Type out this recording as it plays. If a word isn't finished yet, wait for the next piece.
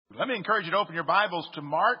Let me encourage you to open your Bibles to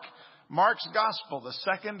Mark's Gospel, the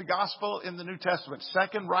second Gospel in the New Testament,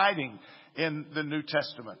 second writing in the New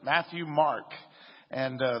Testament, Matthew, Mark,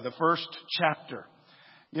 and the first chapter.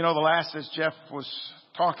 You know, as Jeff was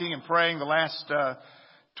talking and praying, the last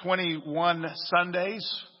 21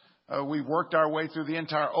 Sundays, we worked our way through the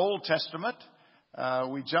entire Old Testament.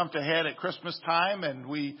 We jumped ahead at Christmas time and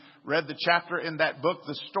we read the chapter in that book,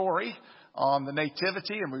 The Story, on the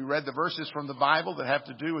Nativity, and we read the verses from the Bible that have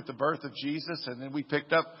to do with the birth of Jesus, and then we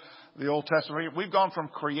picked up the Old Testament. We've gone from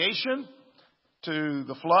creation to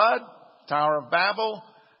the flood, Tower of Babel,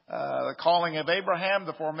 the calling of Abraham,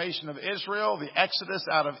 the formation of Israel, the exodus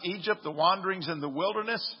out of Egypt, the wanderings in the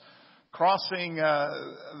wilderness, crossing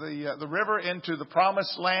the river into the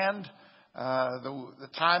promised land, the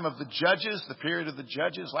time of the judges. The period of the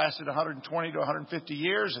judges lasted 120 to 150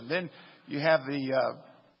 years, and then you have the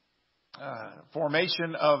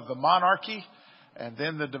formation of the monarchy, and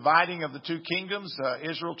then the dividing of the two kingdoms,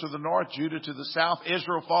 Israel to the north, Judah to the south.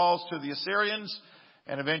 Israel falls to the Assyrians,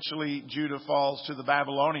 and eventually Judah falls to the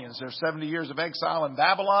Babylonians. There's 70 years of exile in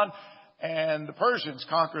Babylon, and the Persians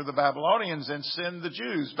conquer the Babylonians and send the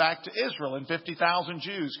Jews back to Israel, and 50,000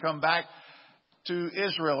 Jews come back to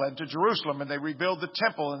Israel and to Jerusalem, and they rebuild the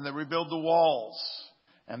temple and they rebuild the walls.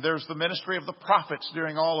 And there's the ministry of the prophets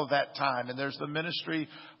during all of that time. And there's the ministry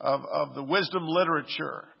of the wisdom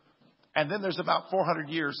literature. And then there's about 400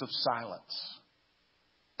 years of silence.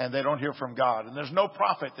 And they don't hear from God. And there's no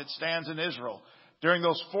prophet that stands in Israel during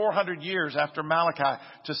those 400 years after Malachi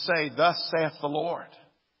to say, "Thus saith the Lord."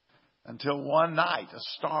 Until one night a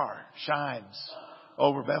star shines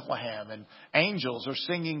over Bethlehem and angels are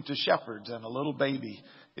singing to shepherds and a little baby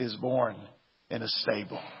is born in a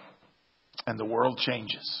stable. And the world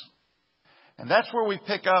changes. And that's where we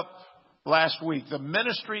pick up last week, the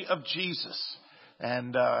ministry of Jesus.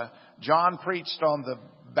 And John preached on the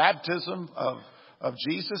baptism of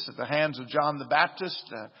Jesus at the hands of John the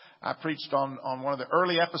Baptist. I preached on one of the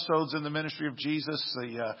early episodes in the ministry of Jesus,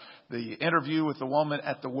 the interview with the woman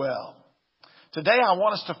at the well. Today I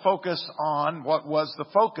want us to focus on what was the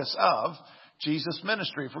focus of Jesus'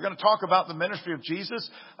 ministry. If we're going to talk about the ministry of Jesus,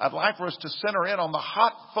 I'd like for us to center in on the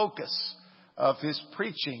hot focus of his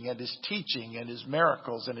preaching and his teaching and his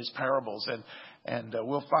miracles and his parables. And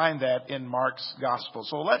we'll find that in Mark's Gospel.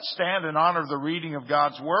 So let's stand in honor of the reading of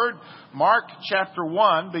God's Word. Mark chapter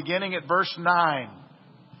 1, beginning at verse 9.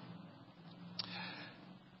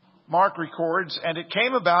 Mark records, "And it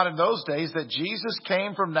came about in those days that Jesus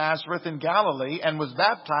came from Nazareth in Galilee and was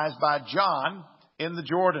baptized by John in the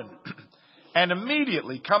Jordan. And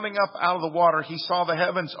immediately coming up out of the water, he saw the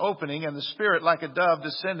heavens opening and the Spirit like a dove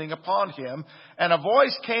descending upon him. And a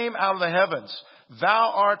voice came out of the heavens,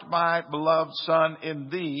 'Thou art my beloved Son, in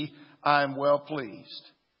thee I am well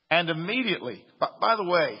pleased.' And immediately," by the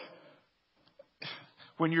way,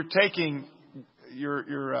 when you're taking your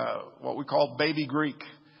what we call baby Greek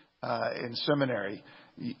in seminary,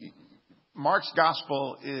 Mark's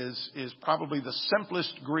Gospel is probably the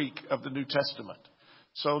simplest Greek of the New Testament.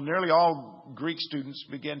 So nearly all Greek students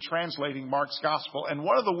begin translating Mark's Gospel. And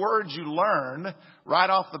one of the words you learn right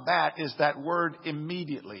off the bat is that word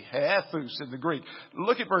immediately. Heethus in the Greek.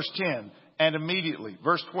 Look at verse 10. And immediately.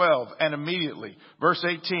 Verse 12. And immediately. Verse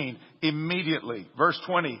 18. Immediately. Verse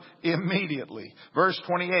 20. Immediately. Verse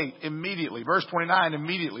 28. Immediately. Verse 29.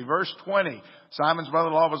 Immediately. Verse 20. Simon's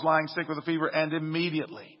brother-in-law was lying sick with a fever, and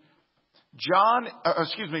immediately.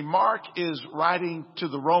 Mark is writing to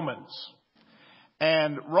the Romans.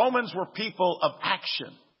 And Romans were people of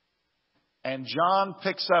action. And John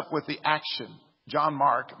picks up with the action.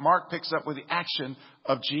 Mark picks up with the action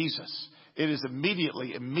of Jesus. It is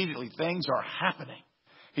immediately things are happening.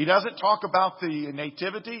 He doesn't talk about the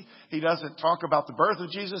nativity. He doesn't talk about the birth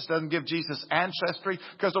of Jesus. Doesn't give Jesus ancestry,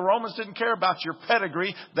 because the Romans didn't care about your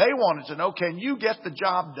pedigree. They wanted to know, can you get the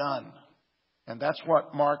job done? And that's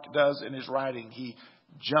what Mark does in his writing. He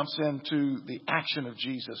jumps into the action of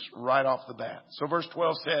Jesus right off the bat. So verse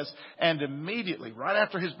 12 says, "And immediately, right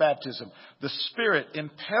after his baptism, the Spirit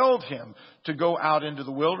impelled him to go out into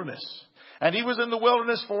the wilderness. And he was in the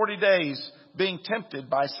wilderness 40 days, being tempted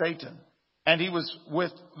by Satan. And he was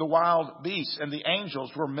with the wild beasts, and the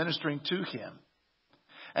angels were ministering to him.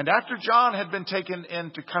 And after John had been taken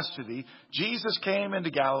into custody, Jesus came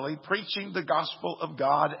into Galilee, preaching the gospel of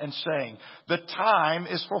God and saying, 'The time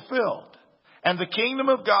is fulfilled, and the kingdom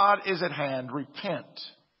of God is at hand.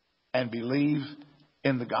 Repent and believe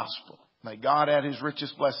in the gospel.'" May God add his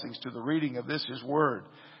richest blessings to the reading of this, his word.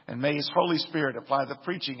 And may his Holy Spirit apply the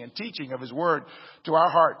preaching and teaching of his word to our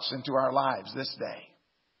hearts and to our lives this day.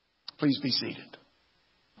 Please be seated.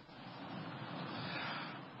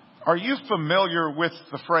 Are you familiar with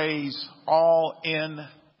the phrase all in?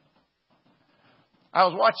 I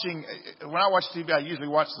was watching, when I watch TV, I usually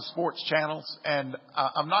watch the sports channels, and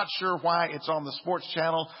I'm not sure why it's on the sports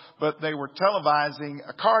channel, but they were televising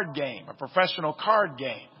a card game, a professional card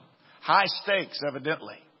game. High stakes,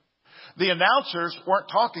 evidently. The announcers weren't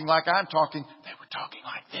talking like I'm talking. They were talking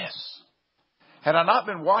like this. Had I not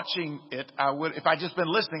been watching it, if I'd just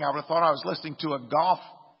been listening, I would have thought I was listening to a golf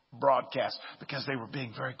broadcast because they were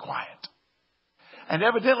being very quiet. And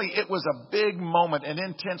evidently it was a big moment, an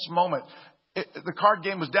intense moment. The card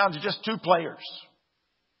game was down to just 2 players.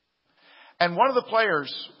 And one of the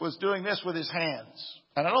players was doing this with his hands.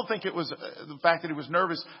 And I don't think it was the fact that he was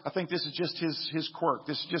nervous. I think this is just his quirk.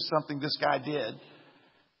 This is just something this guy did.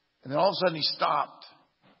 And then all of a sudden he stopped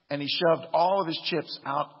and he shoved all of his chips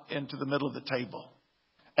out into the middle of the table.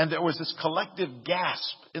 And there was this collective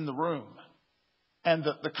gasp in the room. And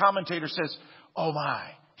the commentator says, "Oh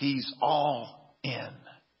my, he's all in."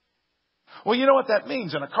 Well, you know what that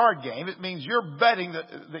means in a card game. It means you're betting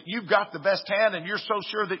that you've got the best hand, and you're so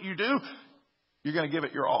sure that you do, you're going to give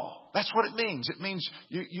it your all. That's what it means. It means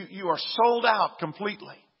you are sold out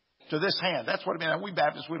completely to this hand. That's what it means. And we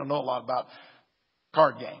Baptists, we don't know a lot about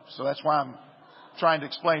card games. So that's why I'm trying to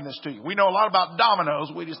explain this to you. We know a lot about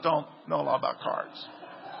dominoes. We just don't know a lot about cards.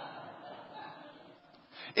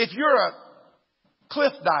 If you're a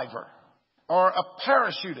cliff diver or a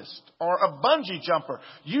parachutist or a bungee jumper,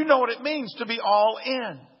 you know what it means to be all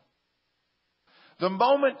in. The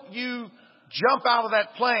moment you jump out of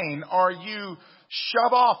that plane or you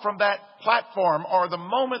shove off from that platform, or the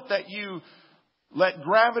moment that you let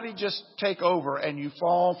gravity just take over and you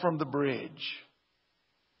fall from the bridge,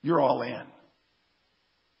 you're all in.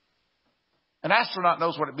 An astronaut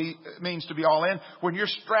knows what it means to be all in. When you're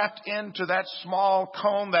strapped into that small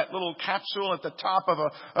cone, that little capsule at the top of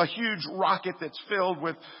a huge rocket that's filled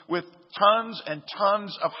with tons and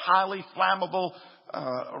tons of highly flammable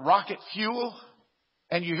rocket fuel.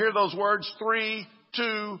 And you hear those words, 3,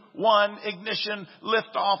 2, 1, ignition, lift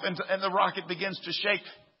off, and the rocket begins to shake.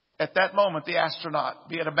 At that moment, the astronaut,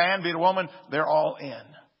 be it a man, be it a woman, they're all in.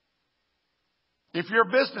 If you're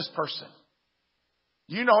a business person,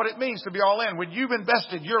 you know what it means to be all in. When you've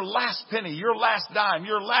invested your last penny, your last dime,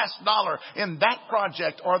 your last dollar in that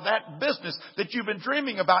project or that business that you've been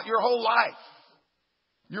dreaming about your whole life,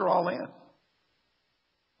 you're all in.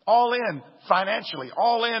 All in financially,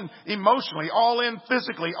 all in emotionally, all in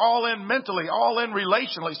physically, all in mentally, all in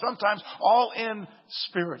relationally, sometimes all in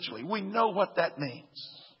spiritually. We know what that means.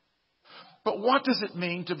 But what does it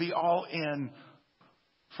mean to be all in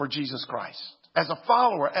for Jesus Christ? As a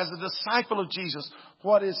follower, as a disciple of Jesus,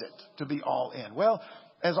 what is it to be all in? Well,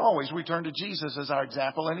 as always, we turn to Jesus as our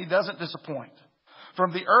example, and he doesn't disappoint.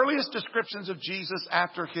 From the earliest descriptions of Jesus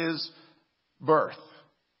after his birth,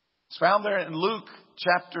 it's found there in Luke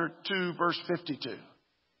chapter 2, verse 52.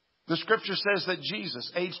 The scripture says that Jesus,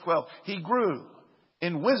 age 12, he grew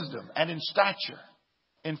in wisdom and in stature,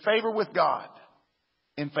 in favor with God,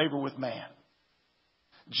 in favor with man.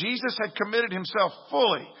 Jesus had committed himself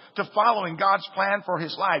fully to following God's plan for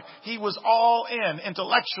his life. He was all in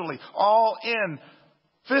intellectually, all in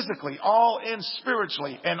physically, all in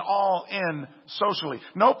spiritually, and all in socially.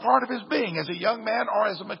 No part of his being as a young man or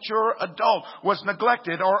as a mature adult was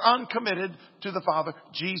neglected or uncommitted to the Father.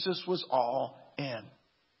 Jesus was all in.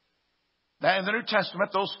 Now, in the New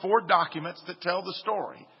Testament, those 4 documents that tell the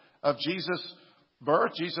story of Jesus'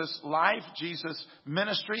 birth, Jesus' life, Jesus'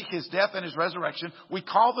 ministry, his death, and his resurrection, we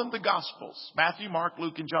call them the Gospels. Matthew, Mark,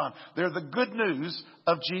 Luke, and John. They're the good news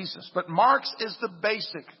of Jesus. But Mark's is the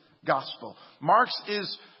basic gospel. Mark's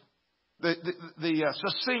is the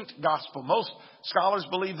succinct gospel. Most scholars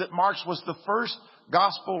believe that Mark's was the first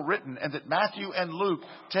gospel written, and that Matthew and Luke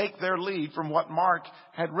take their lead from what Mark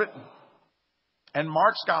had written. And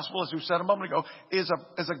Mark's gospel, as we said a moment ago, is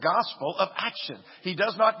a gospel of action. He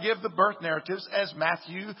does not give the birth narratives as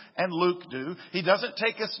Matthew and Luke do. He doesn't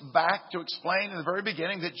take us back to explain in the very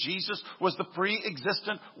beginning that Jesus was the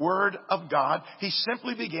pre-existent Word of God. He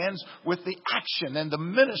simply begins with the action and the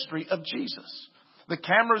ministry of Jesus. The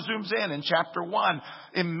camera zooms in chapter 1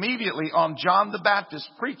 immediately on John the Baptist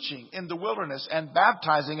preaching in the wilderness and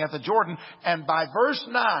baptizing at the Jordan. And by verse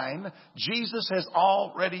 9, Jesus has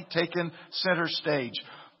already taken center stage.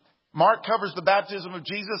 Mark covers the baptism of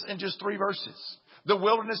Jesus in just 3 verses. The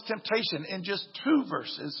wilderness temptation in just 2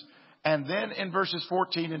 verses. And then in verses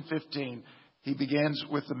 14 and 15, he begins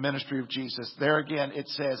with the ministry of Jesus. There again, it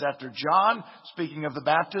says, after John, speaking of the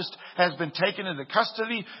Baptist, has been taken into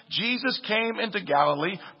custody, Jesus came into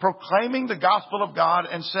Galilee, proclaiming the gospel of God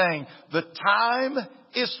and saying, the time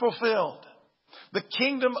is fulfilled. The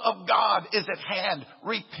kingdom of God is at hand.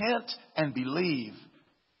 Repent and believe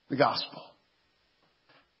the gospel.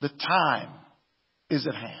 The time is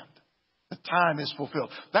at hand. The time is fulfilled.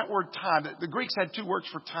 That word time, the Greeks had two words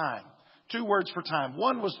for time. Two words for time.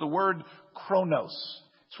 One was the word chronos.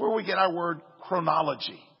 It's where we get our word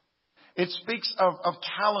chronology. It speaks of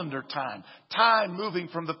calendar time. Time moving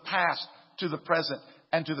from the past to the present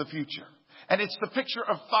and to the future. And it's the picture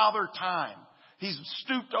of Father Time. He's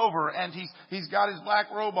stooped over and he's got his black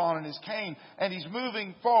robe on and his cane and he's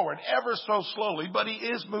moving forward ever so slowly, but he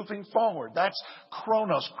is moving forward. That's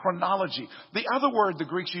chronos, chronology. The other word the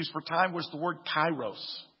Greeks used for time was the word kairos.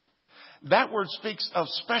 That word speaks of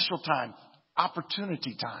special time,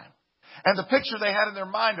 opportunity time. And the picture they had in their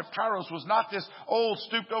mind of kairos was not this old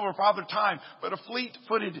stooped over Father Time, but a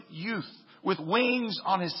fleet-footed youth with wings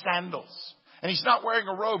on his sandals. And he's not wearing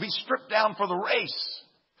a robe. He's stripped down for the race.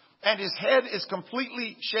 And his head is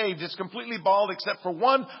completely shaved. It's completely bald except for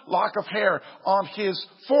one lock of hair on his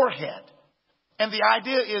forehead. And the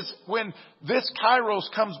idea is when this kairos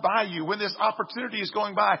comes by you, when this opportunity is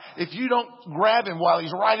going by, if you don't grab him while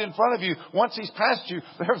he's right in front of you, once he's past you,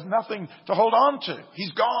 there's nothing to hold on to.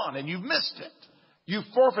 He's gone and you've missed it. You've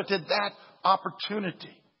forfeited that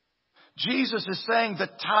opportunity. Jesus is saying the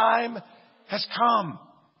time has come.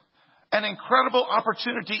 An incredible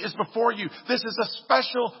opportunity is before you. This is a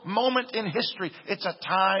special moment in history. It's a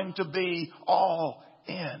time to be all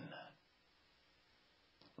in.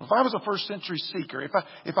 If I was a first century seeker,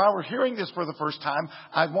 if I were hearing this for the first time,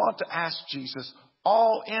 I'd want to ask Jesus,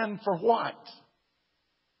 all in for what?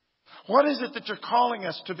 What is it that you're calling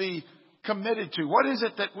us to be committed to? What is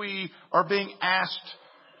it that we are being asked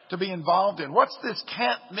to be involved in? What's this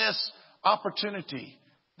can't miss opportunity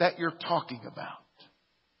that you're talking about?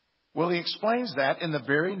 Well, he explains that in the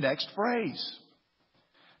very next phrase.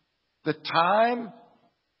 The time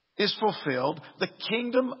is fulfilled. The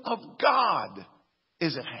kingdom of God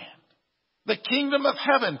is at hand. The kingdom of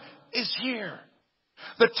heaven is here.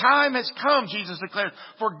 The time has come, Jesus declared,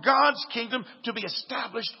 for God's kingdom to be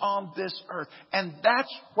established on this earth. And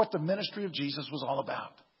that's what the ministry of Jesus was all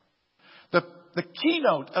about. The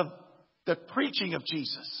keynote of the preaching of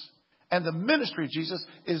Jesus and the ministry of Jesus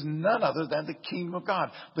is none other than the kingdom of God.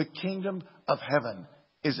 The kingdom of heaven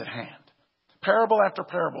is at hand. Parable after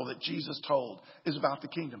parable that Jesus told is about the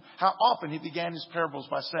kingdom. How often he began his parables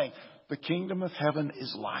by saying, the kingdom of heaven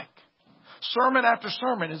is like. Sermon after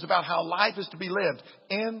sermon is about how life is to be lived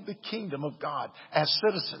in the kingdom of God as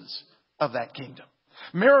citizens of that kingdom.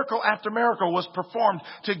 Miracle after miracle was performed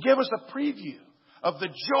to give us a preview of the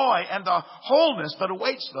joy and the wholeness that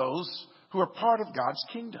awaits those who are part of God's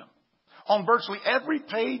kingdom. On virtually every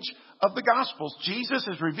page of the Gospels, Jesus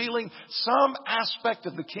is revealing some aspect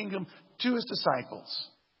of the kingdom to his disciples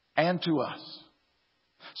and to us.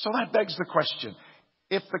 So that begs the question,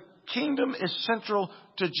 if the kingdom is central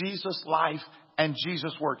to Jesus' life and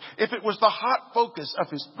Jesus' work, if it was the hot focus of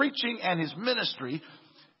his preaching and his ministry,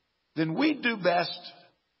 then we do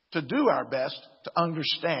our best to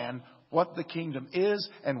understand what the kingdom is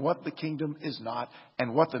and what the kingdom is not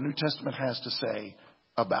and what the New Testament has to say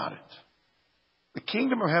about it. The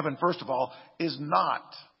kingdom of heaven, first of all, is not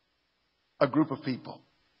a group of people,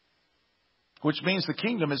 which means the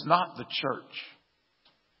kingdom is not the church.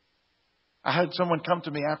 I had someone come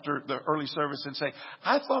to me after the early service and say,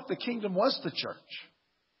 I thought the kingdom was the church.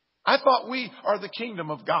 I thought we are the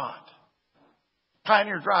kingdom of God.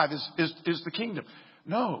 Pioneer Drive is the kingdom.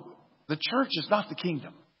 No, the church is not the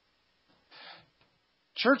kingdom.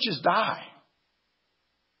 Churches die.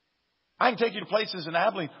 I can take you to places in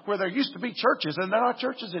Abilene where there used to be churches and they're not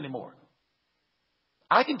churches anymore.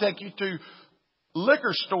 I can take you to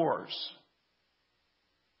liquor stores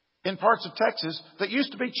in parts of Texas that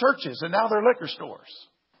used to be churches and now they're liquor stores.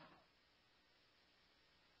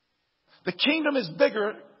 The kingdom is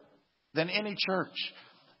bigger than any church.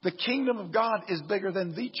 The kingdom of God is bigger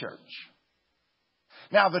than the church.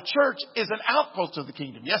 Now, the church is an outpost of the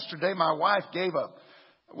kingdom. Yesterday, my wife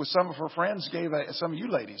with some of her friends, gave some of you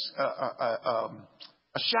ladies a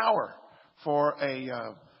shower for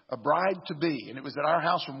a bride-to-be. And it was at our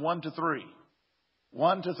house from 1 to 3.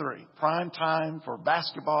 1 to 3. Prime time for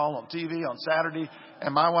basketball on TV on Saturday.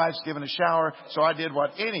 And my wife's given a shower. So I did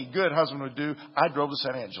what any good husband would do. I drove to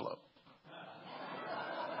San Angelo.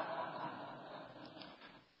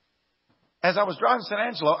 As I was driving to San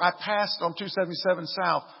Angelo, I passed on 277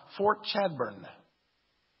 South, Fort Chadbourne.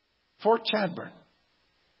 Fort Chadbourne.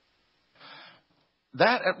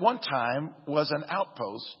 That at one time was an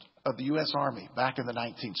outpost of the U.S. Army back in the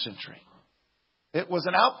 19th century. It was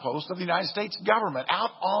an outpost of the United States government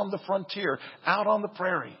out on the frontier, out on the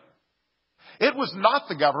prairie. It was not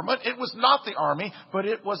the government. It was not the army, but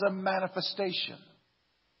it was a manifestation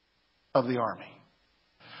of the army.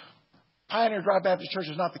 Pioneer Dry Baptist Church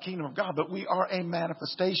is not the kingdom of God, but we are a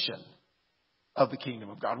manifestation of the kingdom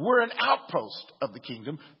of God. We're an outpost of the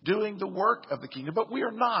kingdom, doing the work of the kingdom, but we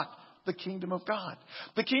are not the kingdom of God.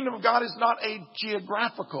 The kingdom of God is not a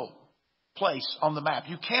geographical place on the map.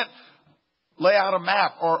 You can't lay out a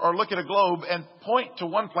map or look at a globe and point to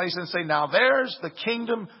one place and say, now there's the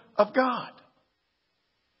kingdom of God.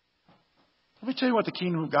 Let me tell you what the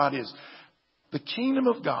kingdom of God is. The kingdom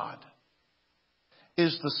of God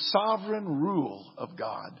is the sovereign rule of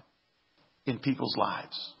God in people's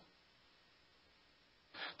lives.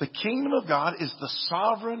 The kingdom of God is the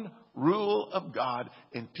sovereign rule of God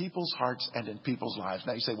in people's hearts and in people's lives.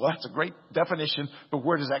 Now you say, well, that's a great definition, but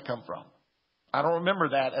where does that come from? I don't remember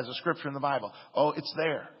that as a scripture in the Bible. Oh, it's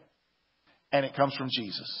there. And it comes from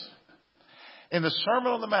Jesus. In the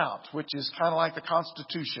Sermon on the Mount, which is kind of like the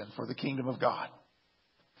Constitution for the kingdom of God,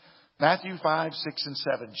 Matthew 5, 6, and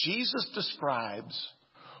 7, Jesus describes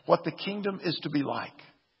what the kingdom is to be like.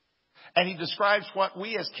 And he describes what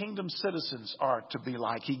we as kingdom citizens are to be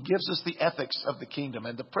like. He gives us the ethics of the kingdom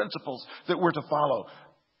and the principles that we're to follow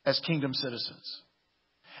as kingdom citizens.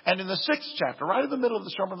 And in the 6th chapter, right in the middle of the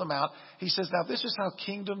Sermon on the Mount, he says, now this is how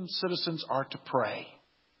kingdom citizens are to pray.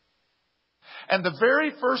 And the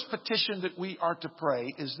very first petition that we are to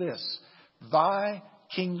pray is this: thy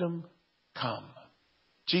kingdom come.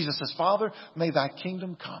 Jesus says, Father, may thy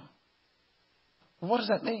kingdom come. What does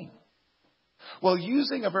that mean? Well,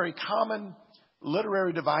 using a very common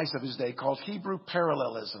literary device of his day called Hebrew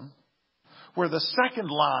parallelism, where the second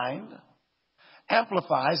line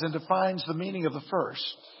amplifies and defines the meaning of the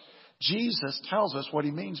first, Jesus tells us what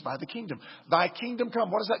he means by the kingdom. Thy kingdom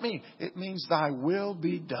come. What does that mean? It means thy will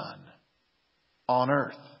be done on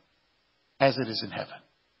earth as it is in heaven.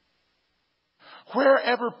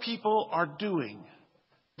 Wherever people are doing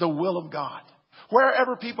the will of God,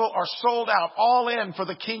 wherever people are sold out, all in for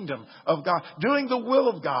the kingdom of God, doing the will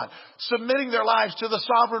of God, submitting their lives to the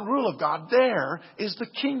sovereign rule of God, there is the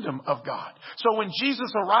kingdom of God. So when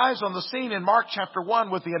Jesus arrives on the scene in Mark chapter 1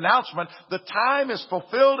 with the announcement, the time is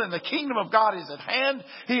fulfilled and the kingdom of God is at hand,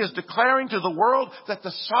 he is declaring to the world that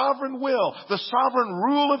the sovereign will, the sovereign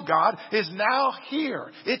rule of God is now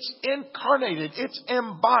here. It's incarnated. It's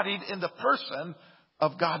embodied in the person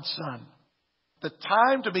of God's Son. The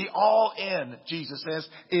time to be all in, Jesus says,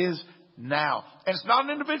 is now. And it's not an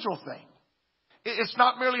individual thing. It's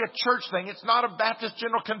not merely a church thing. It's not a Baptist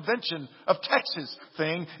General Convention of Texas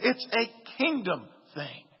thing. It's a kingdom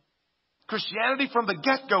thing. Christianity from the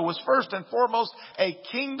get-go was first and foremost a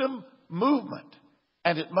kingdom movement.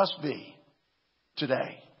 And it must be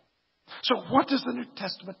today. So what does the New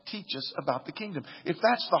Testament teach us about the kingdom? If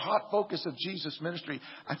that's the hot focus of Jesus' ministry,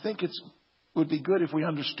 I think it would be good if we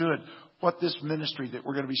understood what this ministry that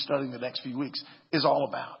we're going to be studying the next few weeks is all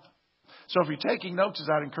about. So if you're taking notes, as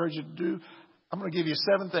I'd encourage you to do, I'm going to give you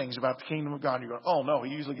 7 things about the kingdom of God. And you're going, oh no,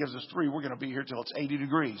 he usually gives us 3. We're going to be here till it's 80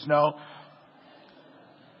 degrees. No,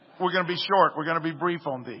 we're going to be short. We're going to be brief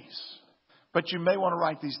on these. But you may want to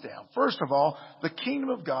write these down. First of all, the kingdom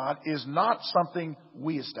of God is not something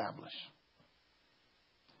we establish.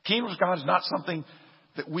 Kingdom of God is not something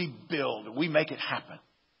that we build. We make it happen.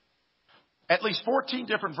 At least 14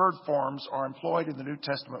 different verb forms are employed in the New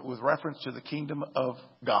Testament with reference to the kingdom of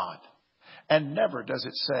God. And never does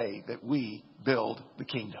it say that we build the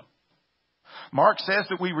kingdom. Mark says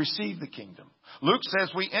that we receive the kingdom. Luke says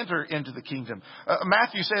we enter into the kingdom.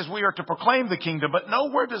 Matthew says we are to proclaim the kingdom. But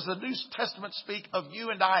nowhere does the New Testament speak of you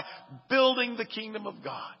and I building the kingdom of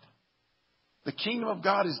God. The kingdom of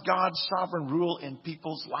God is God's sovereign rule in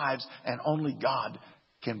people's lives. And only God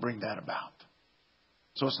can bring that about.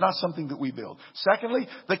 So it's not something that we build. Secondly,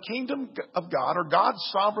 the kingdom of God, or God's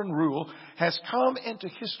sovereign rule, has come into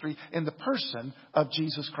history in the person of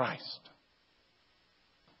Jesus Christ.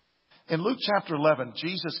 In Luke chapter 11,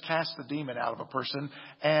 Jesus cast the demon out of a person,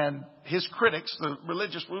 and his critics, the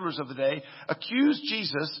religious rulers of the day, accused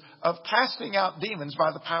Jesus of casting out demons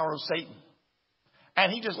by the power of Satan.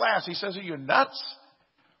 And he just laughs. He says, are you nuts?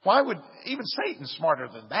 Why would, even Satan's smarter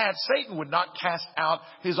than that. Satan would not cast out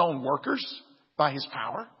his own workers by his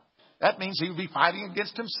power. That means he would be fighting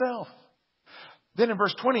against himself. Then in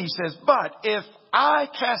verse 20 he says, but if I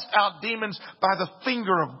cast out demons by the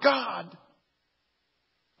finger of God,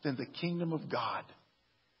 then the kingdom of God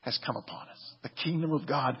has come upon us. The kingdom of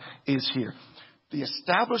God is here. The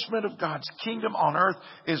establishment of God's kingdom on earth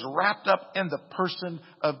is wrapped up in the person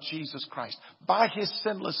of Jesus Christ. By His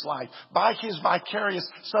sinless life, by His vicarious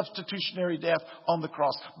substitutionary death on the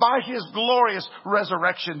cross, by His glorious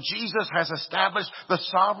resurrection, Jesus has established the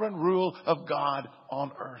sovereign rule of God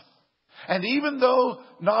on earth. And even though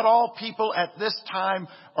not all people at this time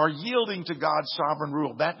are yielding to God's sovereign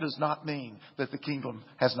rule, that does not mean that the kingdom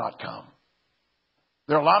has not come.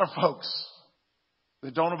 There are a lot of folks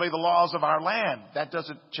that don't obey the laws of our land. That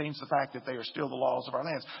doesn't change the fact that they are still the laws of our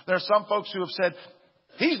lands. There are some folks who have said,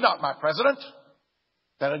 he's not my president.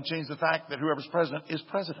 That doesn't change the fact that whoever's president is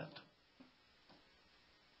president.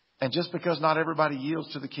 And just because not everybody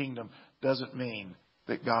yields to the kingdom doesn't mean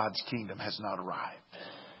that God's kingdom has not arrived.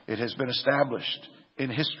 It has been established in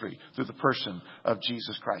history through the person of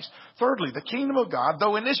Jesus Christ. Thirdly, the kingdom of God,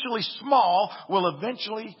 though initially small, will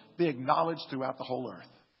eventually be acknowledged throughout the whole earth.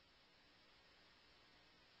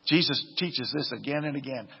 Jesus teaches this again and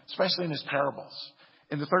again, especially in His parables.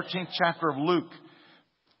 In the 13th chapter of Luke,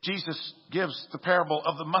 Jesus gives the parable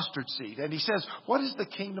of the mustard seed. And He says, what is the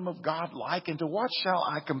kingdom of God like, and to what shall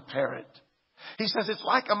I compare it? He says, it's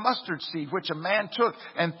like a mustard seed which a man took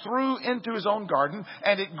and threw into his own garden,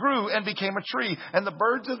 and it grew and became a tree, and the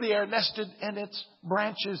birds of the air nested in its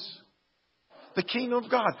branches. The kingdom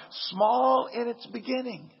of God, small in its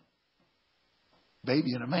beginning,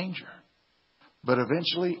 baby in a manger. But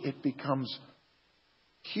eventually it becomes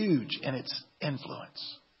huge in its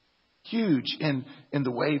influence. Huge in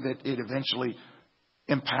the way that it eventually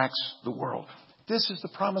impacts the world. This is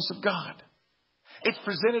the promise of God. It's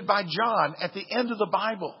presented by John at the end of the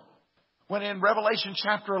Bible. When in Revelation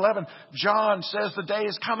chapter 11, John says the day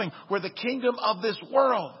is coming where the kingdom of this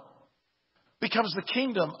world becomes the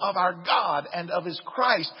kingdom of our God and of His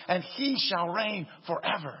Christ, and He shall reign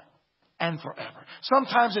forever and forever.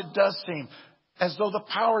 Sometimes it does seem as though the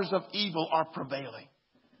powers of evil are prevailing.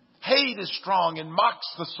 Hate is strong and mocks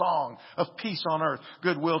the song of peace on earth,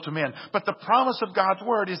 goodwill to men. But the promise of God's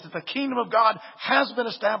word is that the kingdom of God has been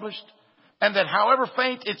established, and that however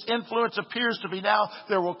faint its influence appears to be now,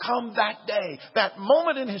 there will come that day, that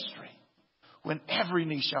moment in history, when every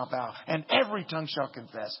knee shall bow and every tongue shall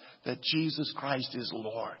confess that Jesus Christ is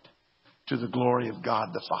Lord, to the glory of God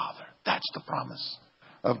the Father. That's the promise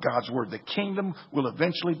of God's word. The kingdom will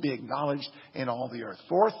eventually be acknowledged in all the earth.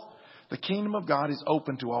 Fourth, the kingdom of God is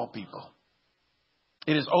open to all people.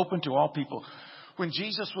 It is open to all people. When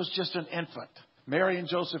Jesus was just an infant, Mary and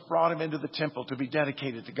Joseph brought Him into the temple to be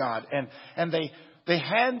dedicated to God. And they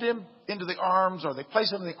hand Him into the arms, or they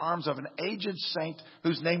place Him in the arms of an aged saint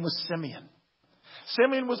whose name was Simeon.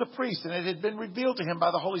 Simeon was a priest, and it had been revealed to him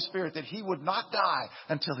by the Holy Spirit that he would not die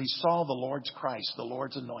until he saw the Lord's Christ, the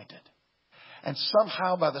Lord's anointed. And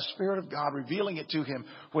somehow by the Spirit of God revealing it to him,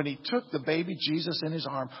 when he took the baby Jesus in his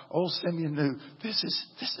arm, old Simeon knew, this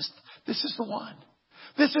is the one.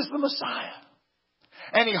 This is the Messiah.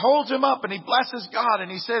 And he holds him up and he blesses God,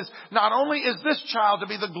 and he says, not only is this child to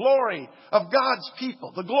be the glory of God's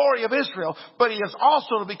people, the glory of Israel, but he is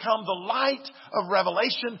also to become the light of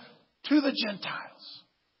revelation to the Gentiles.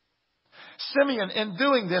 Simeon, in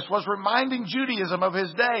doing this, was reminding Judaism of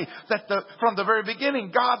his day that from the very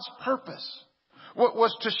beginning, God's purpose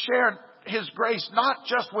was to share His grace not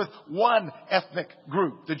just with one ethnic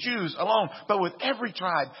group, the Jews alone, but with every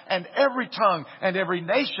tribe and every tongue and every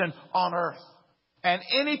nation on earth. And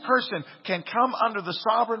any person can come under the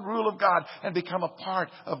sovereign rule of God and become a part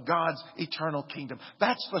of God's eternal kingdom.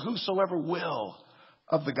 That's the whosoever will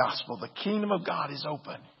of the gospel. The kingdom of God is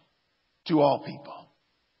open to all people.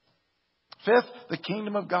 Fifth, the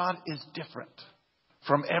kingdom of God is different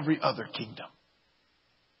from every other kingdom.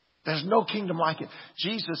 There's no kingdom like it.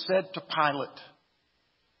 Jesus said to Pilate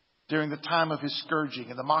during the time of His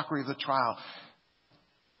scourging and the mockery of the trial,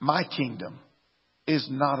 my kingdom is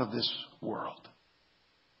not of this world.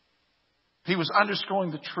 He was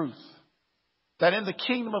underscoring the truth that in the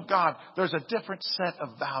kingdom of God, there's a different set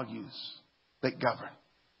of values that govern.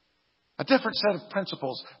 A different set of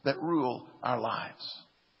principles that rule our lives.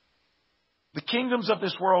 The kingdoms of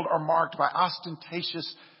this world are marked by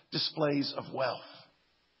ostentatious displays of wealth,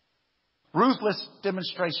 ruthless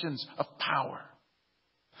demonstrations of power.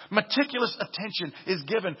 Meticulous attention is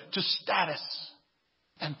given to status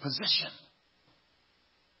and position.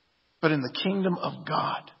 But in the kingdom of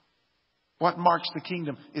God, what marks the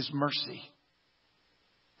kingdom is mercy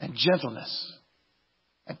and gentleness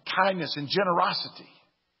and kindness and generosity,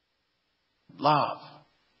 love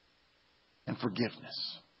and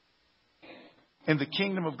forgiveness. In the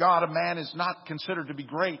kingdom of God, a man is not considered to be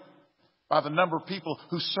great by the number of people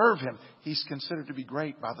who serve him. He's considered to be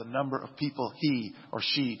great by the number of people he or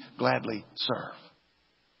she gladly serve.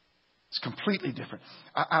 It's completely different.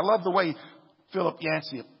 I love the way Philip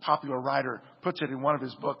Yancey, a popular writer, puts it in one of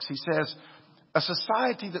his books. He says, a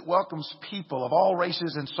society that welcomes people of all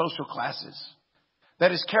races and social classes,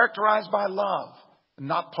 that is characterized by love,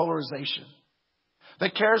 not polarization,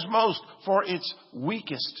 that cares most for its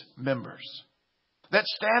weakest members, that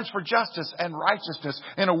stands for justice and righteousness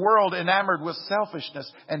in a world enamored with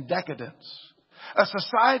selfishness and decadence. A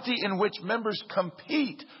society in which members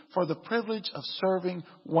compete for the privilege of serving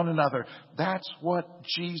one another. That's what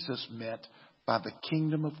Jesus meant by the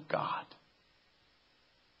kingdom of God.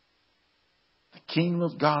 The kingdom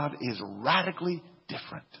of God is radically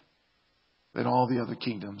different than all the other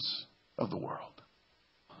kingdoms of the world.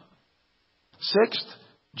 Sixth,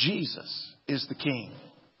 Jesus is the king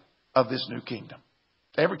of this new kingdom.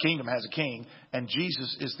 Every kingdom has a king, and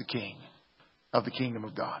Jesus is the king of the kingdom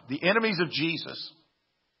of God. The enemies of Jesus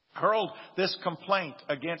hurled this complaint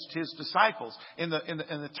against his disciples in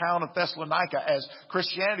the town of Thessalonica as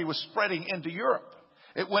Christianity was spreading into Europe.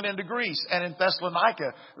 It went into Greece, and in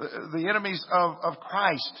Thessalonica, the enemies of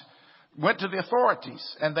Christ went to the authorities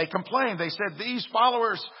and they complained. They said, these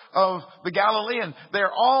followers of the Galilean,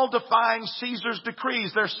 they're all defying Caesar's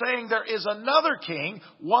decrees. They're saying there is another king,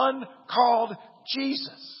 one called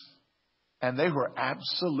Jesus. And they were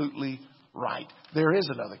absolutely right. There is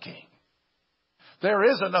another king. There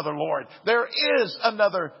is another Lord. There is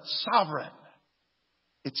another sovereign.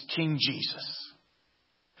 It's King Jesus.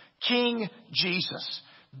 King Jesus,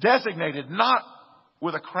 designated not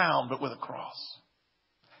with a crown, but with a cross.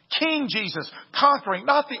 King Jesus, conquering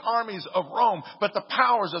not the armies of Rome, but the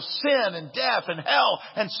powers of sin and death and hell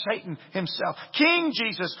and Satan himself. King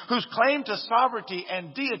Jesus, whose claim to sovereignty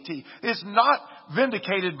and deity is not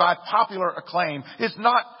vindicated by popular acclaim, is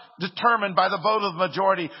not determined by the vote of the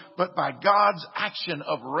majority, but by God's action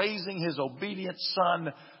of raising his obedient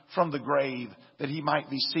Son from the grave, that he might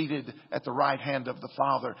be seated at the right hand of the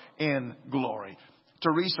Father in glory.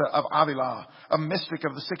 Teresa of Avila, a mystic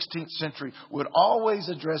of the 16th century, would always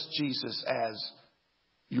address Jesus as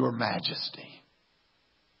Your Majesty.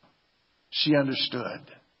 She understood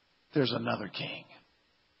there's another king.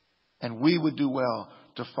 And we would do well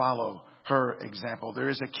to follow her example. There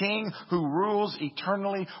is a king who rules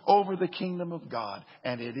eternally over the kingdom of God,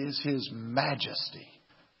 and it is his majesty,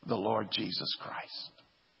 the Lord Jesus Christ.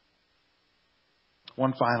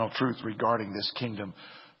 One final truth regarding this kingdom.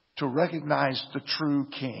 To recognize the true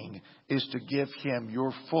king is to give him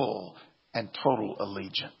your full and total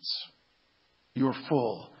allegiance. Your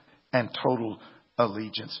full and total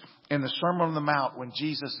allegiance. In the Sermon on the Mount, when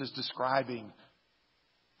Jesus is describing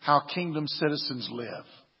how kingdom citizens live,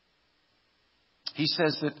 he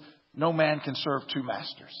says that no man can serve two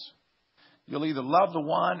masters. You'll either love the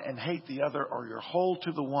one and hate the other, or you'll hold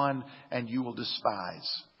to the one and you will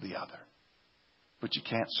despise the other. But you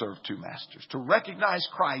can't serve two masters. To recognize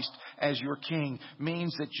Christ as your king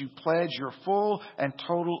means that you pledge your full and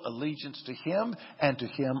total allegiance to him and to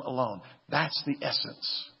him alone. That's the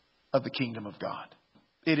essence of the kingdom of God.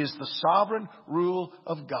 It is the sovereign rule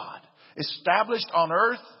of God, established on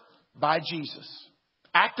earth by Jesus,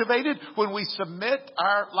 activated when we submit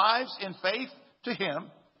our lives in faith to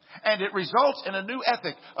him. And it results in a new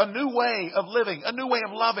ethic, a new way of living, a new way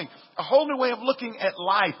of loving, a whole new way of looking at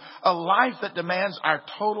life, a life that demands our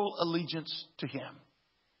total allegiance to him.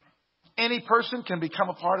 Any person can become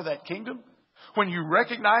a part of that kingdom. When you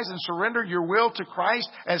recognize and surrender your will to Christ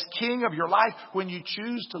as king of your life, when you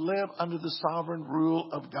choose to live under the sovereign rule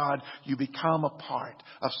of God, you become a part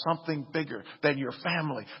of something bigger than your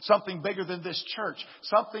family, something bigger than this church,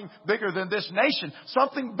 something bigger than this nation,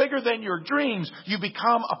 something bigger than your dreams. You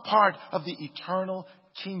become a part of the eternal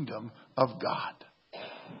kingdom of God.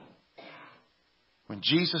 When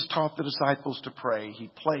Jesus taught the disciples to pray, he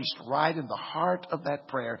placed right in the heart of that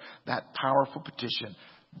prayer that powerful petition,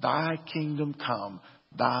 Thy kingdom come,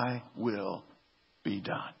 thy will be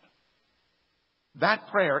done. That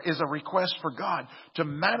prayer is a request for God to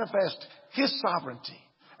manifest his sovereignty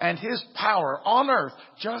and his power on earth,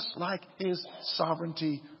 just like his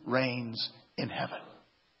sovereignty reigns in heaven.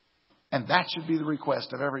 And that should be the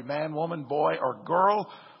request of every man, woman, boy, or girl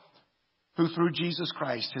who through Jesus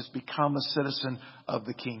Christ has become a citizen of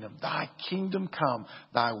the kingdom. Thy kingdom come,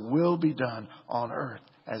 thy will be done on earth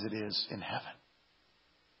as it is in heaven.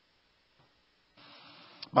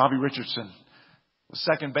 Bobby Richardson, the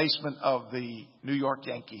second baseman of the New York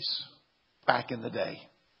Yankees back in the day.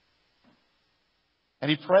 And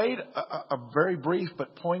he prayed a very brief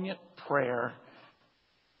but poignant prayer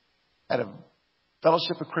at a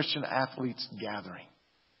Fellowship of Christian Athletes gathering.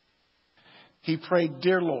 He prayed,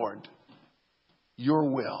 Dear Lord, your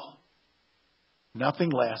will,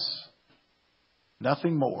 nothing less,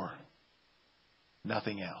 nothing more,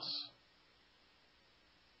 nothing else.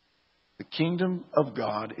 The kingdom of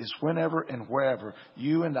God is whenever and wherever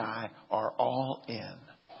you and I are all in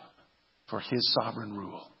for His sovereign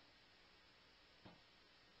rule.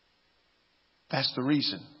 That's the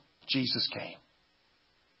reason Jesus came.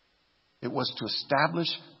 It was to establish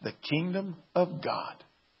the kingdom of God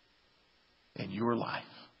in your life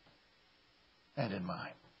and in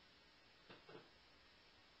mine.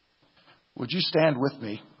 Would you stand with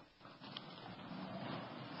me?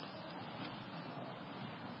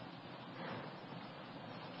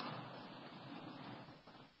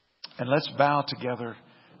 And let's bow together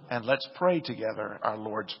and let's pray together our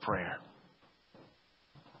Lord's Prayer.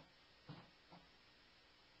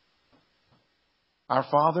 Our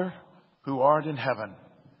Father, who art in heaven,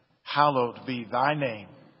 hallowed be thy name.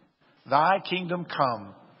 Thy kingdom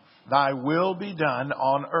come, thy will be done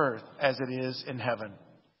on earth as it is in heaven.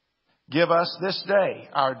 Give us this day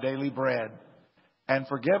our daily bread, and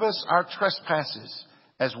forgive us our trespasses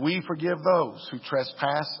as we forgive those who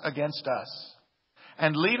trespass against us.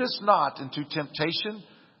 And lead us not into temptation,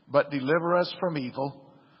 but deliver us from evil.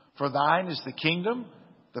 For thine is the kingdom,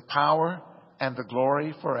 the power, and the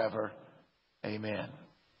glory forever. Amen.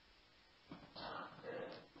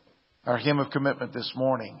 Our hymn of commitment this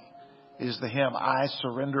morning is the hymn, I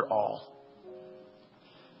Surrender All.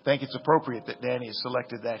 I think it's appropriate that Danny has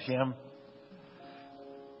selected that hymn.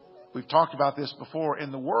 We've talked about this before.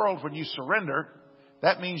 In the world, when you surrender,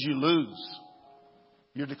 that means you lose.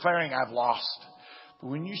 You're declaring, I've lost. But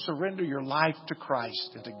when you surrender your life to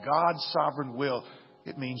Christ and to God's sovereign will,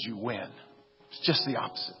 it means you win. It's just the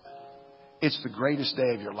opposite. It's the greatest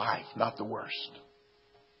day of your life, not the worst.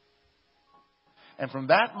 And from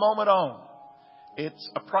that moment on, it's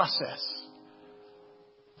a process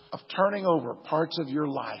of turning over parts of your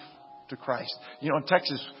life to Christ. You know, in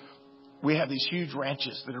Texas, we have these huge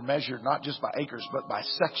ranches that are measured not just by acres, but by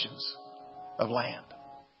sections of land.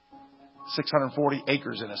 640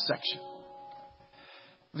 acres in a section.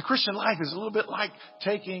 The Christian life is a little bit like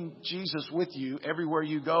taking Jesus with you everywhere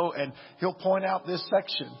you go, and He'll point out this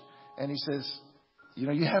section and He says, you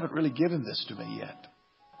know, you haven't really given this to me yet.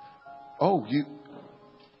 Oh,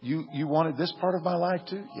 you wanted this part of my life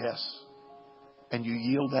too? Yes. And you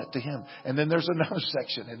yield that to Him. And then there's another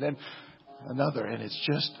section, and then another, and it's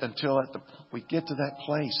just until we get to that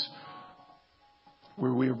place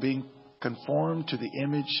where we are being conformed to the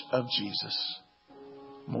image of Jesus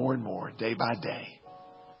more and more, day by day.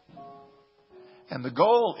 And the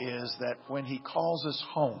goal is that when He calls us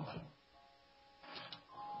home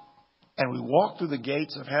and we walk through the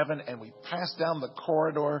gates of heaven and we pass down the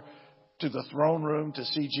corridor to the throne room to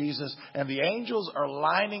see Jesus, and the angels are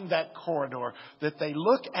lining that corridor, that they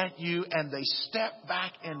look at you and they step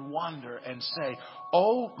back in wonder and say,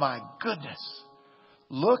 oh my goodness,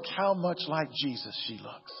 look how much like Jesus she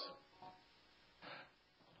looks.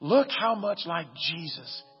 Look how much like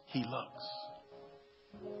Jesus he looks.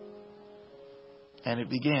 And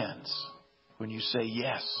it begins when you say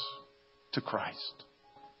yes to Christ.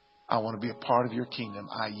 I want to be a part of your kingdom.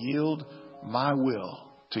 I yield my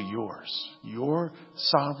will to yours, your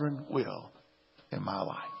sovereign will in my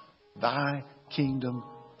life. Thy kingdom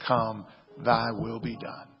come, thy will be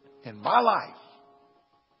done in my life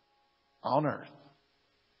on earth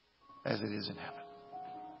as it is in heaven.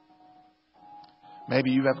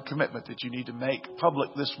 Maybe you have a commitment that you need to make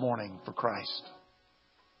public this morning for Christ.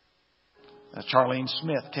 Charlene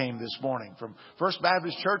Smith came this morning from First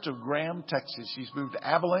Baptist Church of Graham, Texas. She's moved to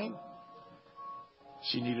Abilene.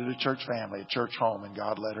 She needed a church family, a church home, and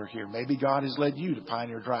God led her here. Maybe God has led you to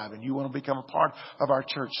Pioneer Drive and you want to become a part of our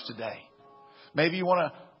church today. Maybe you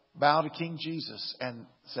want to bow to King Jesus and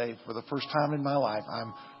say, for the first time in my life,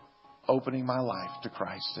 I'm opening my life to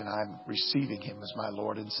Christ and I'm receiving Him as my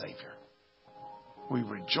Lord and Savior. We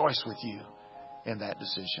rejoice with you in that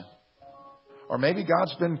decision. Or maybe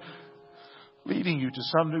God's been leading you to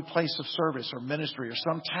some new place of service or ministry or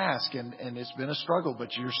some task, and it's been a struggle,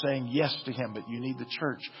 but you're saying yes to Him, but you need the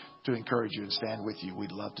church to encourage you and stand with you.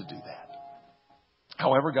 We'd love to do that.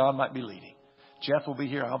 However God might be leading. Jeff will be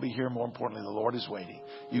here. I'll be here. More importantly, the Lord is waiting.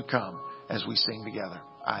 You come as we sing together.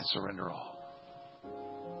 I surrender all.